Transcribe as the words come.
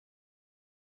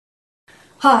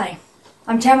Hi,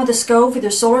 I'm Tamitha Skov with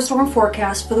your solar storm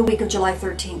forecast for the week of July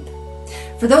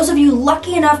 13th. For those of you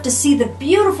lucky enough to see the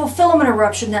beautiful filament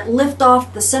eruption that lifted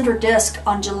off the center disk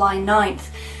on July 9th,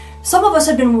 some of us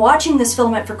had been watching this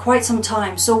filament for quite some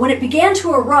time, so when it began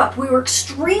to erupt, we were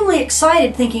extremely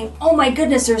excited thinking, oh my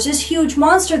goodness, there's this huge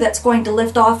monster that's going to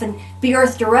lift off and be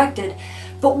Earth directed.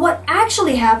 But what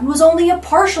actually happened was only a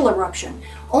partial eruption.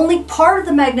 Only part of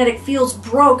the magnetic fields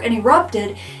broke and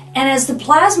erupted, and as the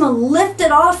plasma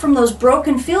lifted off from those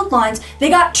broken field lines, they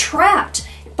got trapped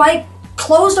by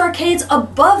closed arcades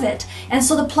above it. And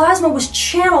so the plasma was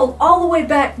channeled all the way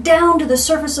back down to the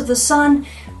surface of the sun.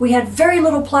 We had very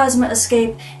little plasma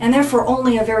escape, and therefore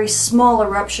only a very small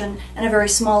eruption and a very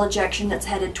small ejection that's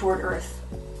headed toward Earth.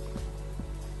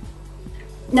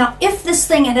 Now, if this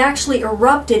thing had actually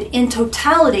erupted in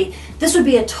totality, this would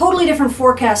be a totally different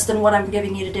forecast than what I'm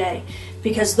giving you today,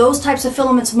 because those types of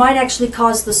filaments might actually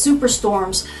cause the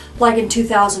superstorms like in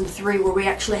 2003, where we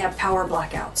actually have power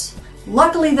blackouts.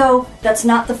 Luckily though, that's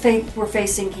not the fate we're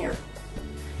facing here.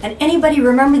 And anybody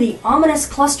remember the ominous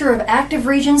cluster of active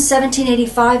regions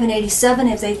 1785 and 87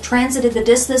 as they transited the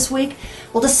disk this week?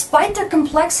 Well, despite their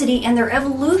complexity and their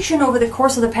evolution over the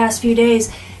course of the past few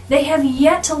days, they have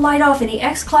yet to light off any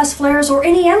X-class flares or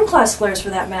any M-class flares for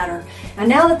that matter. And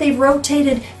now that they've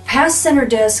rotated past center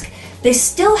disk, they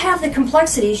still have the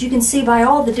complexities you can see by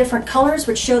all the different colors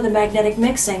which show the magnetic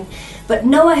mixing. But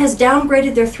NOAA has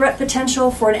downgraded their threat potential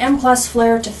for an M-class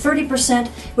flare to 30%,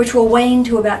 which will wane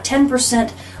to about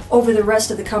 10% over the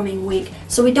rest of the coming week.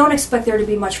 So we don't expect there to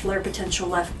be much flare potential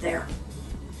left there.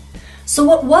 So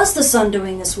what was the sun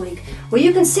doing this week? Well,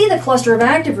 you can see the cluster of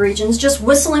active regions just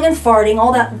whistling and farting,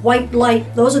 all that white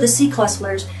light. Those are the C-class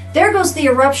flares. There goes the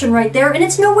eruption right there, and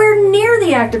it's nowhere near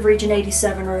the active region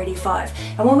 87 or 85.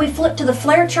 And when we flip to the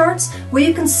flare charts, well,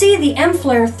 you can see the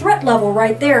M-flare threat level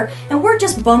right there, and we're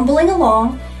just bumbling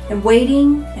along and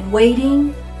waiting and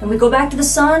waiting, and we go back to the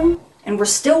sun, and we're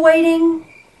still waiting.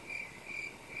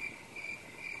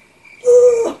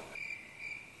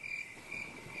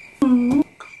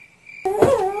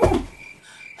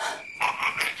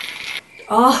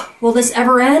 Oh, will this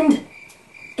ever end?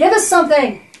 Give us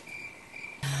something!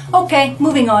 Okay,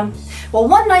 moving on. Well,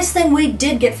 one nice thing we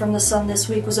did get from the sun this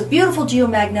week was a beautiful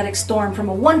geomagnetic storm from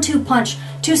a 1-2 punch.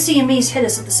 Two CMEs hit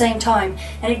us at the same time,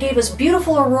 and it gave us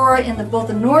beautiful aurora in both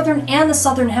the northern and the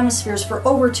southern hemispheres for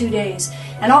over 2 days.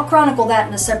 And I'll chronicle that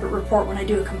in a separate report when I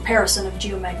do a comparison of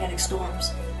geomagnetic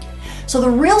storms. So the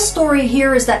real story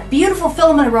here is that beautiful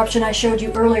filament eruption I showed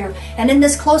you earlier, and in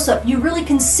this close-up you really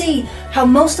can see how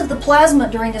most of the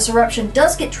plasma during this eruption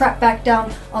does get trapped back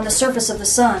down on the surface of the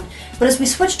sun. But as we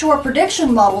switch to our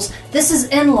prediction models, this is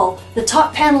NLO. The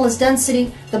top panel is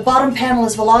density, the bottom panel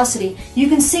is velocity. You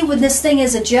can see when this thing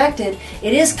is ejected,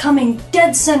 it is coming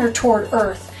dead center toward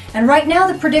Earth. And right now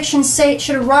the predictions say it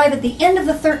should arrive at the end of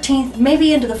the 13th,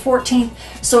 maybe into the 14th,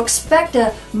 so expect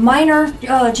a minor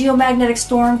geomagnetic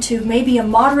storm to maybe a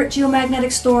moderate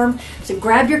geomagnetic storm. So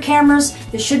grab your cameras,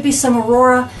 there should be some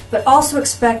aurora, but also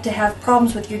expect to have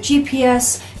problems with your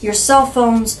GPS, your cell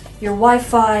phones, your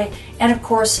Wi-Fi, and of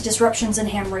course disruptions in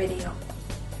ham radio.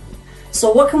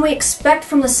 So what can we expect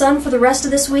from the sun for the rest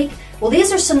of this week? Well,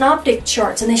 these are synoptic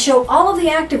charts, and they show all of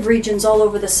the active regions all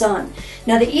over the sun.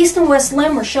 Now, the east and west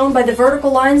limb are shown by the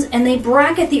vertical lines, and they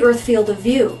bracket the Earth field of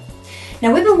view.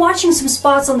 Now, we've been watching some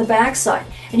spots on the backside,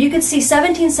 and you can see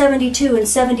 1772 and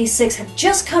 76 have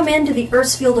just come into the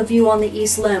Earth's field of view on the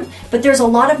east limb, but there's a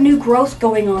lot of new growth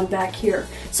going on back here.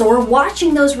 So we're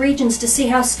watching those regions to see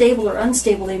how stable or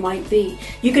unstable they might be.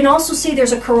 You can also see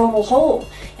there's a coronal hole,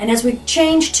 and as we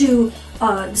change to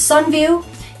sun view,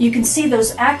 you can see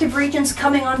those active regions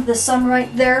coming onto the sun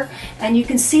right there, and you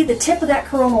can see the tip of that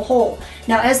coronal hole.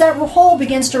 Now, as that hole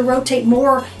begins to rotate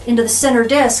more into the center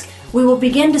disk, we will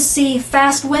begin to see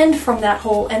fast wind from that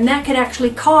hole, and that could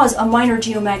actually cause a minor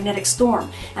geomagnetic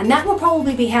storm. And that will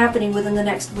probably be happening within the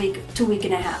next week to week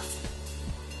and a half.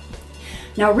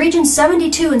 Now, regions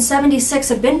 72 and 76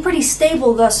 have been pretty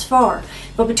stable thus far,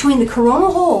 but between the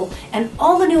coronal hole and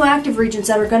all the new active regions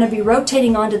that are going to be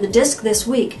rotating onto the disk this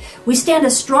week, we stand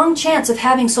a strong chance of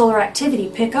having solar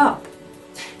activity pick up.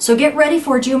 So get ready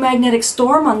for a geomagnetic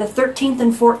storm on the 13th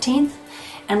and 14th,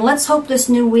 and let's hope this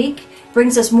new week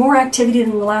brings us more activity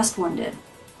than the last one did.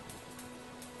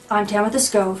 I'm Tamitha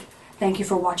Skov. Thank you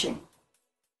for watching.